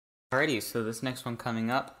Alrighty, so this next one coming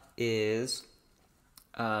up is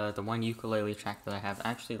the one ukulele track that I have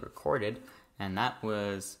actually recorded, and that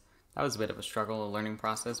was a bit of a struggle, a learning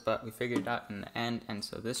process, but we figured it out in the end. And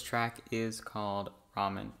so this track is called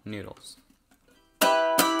Ramen Noodles.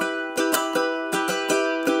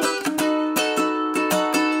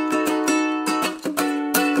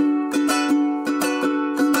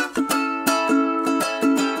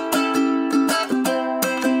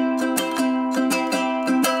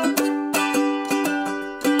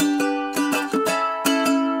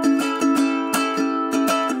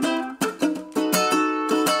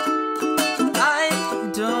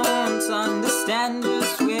 Understand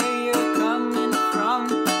just where you're coming from.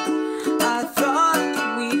 I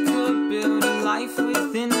thought we could build a life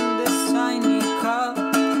within this tiny cup.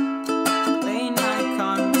 Late night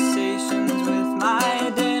conversations with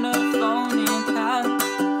my dinner phone in hand.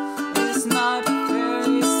 It's not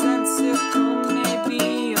very sensible, maybe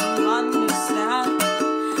you'll understand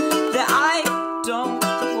that I don't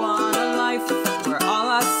want a life where all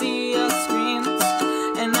I see are screens,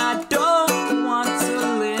 and I don't want to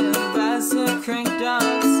live as a cranked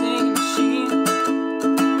up singing machine.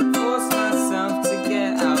 Force myself to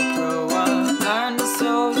get out, grow up, learn to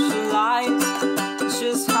socialize. It's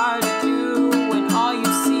just hard to do when all you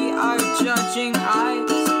see are judging eyes.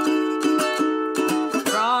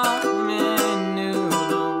 Ramen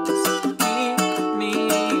noodles keep me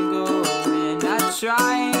going. I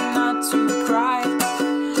try not to cry,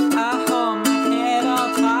 I hold my head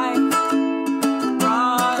up high.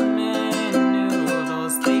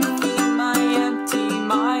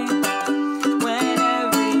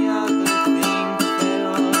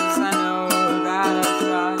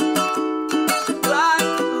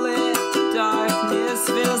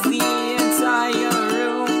 Fills the entire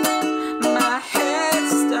room. My head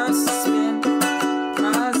starts to spin,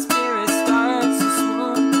 my spirit starts to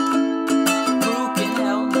swoon. Who can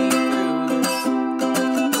help me through this?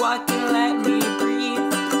 What can let me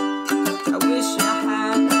breathe? I wish I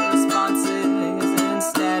had responses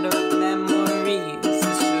instead of memories. It's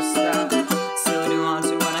just that I still do want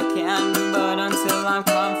to when I can, but until I'm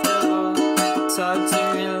comfortable, it's hard to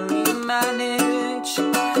really manage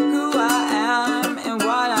who I am and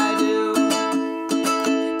what I do,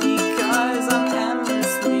 because I'm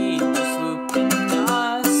endlessly just looping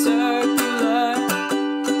a circular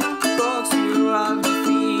corkscrew of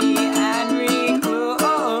defeat and recluse.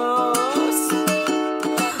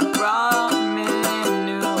 Ramen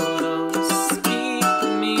noodles keep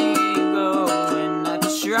me going. I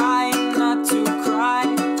try not to cry,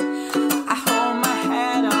 I hold my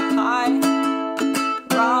head up high.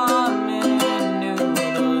 Ramen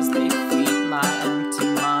noodles, they feed my empty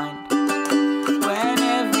mind. When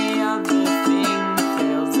every other thing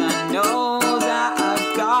fails, I know that I've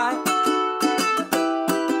got.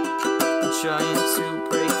 I'm trying to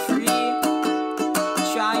break free,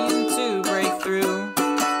 trying to break through,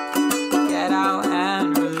 get out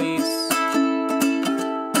and release.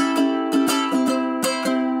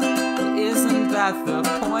 But isn't that the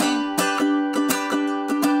point?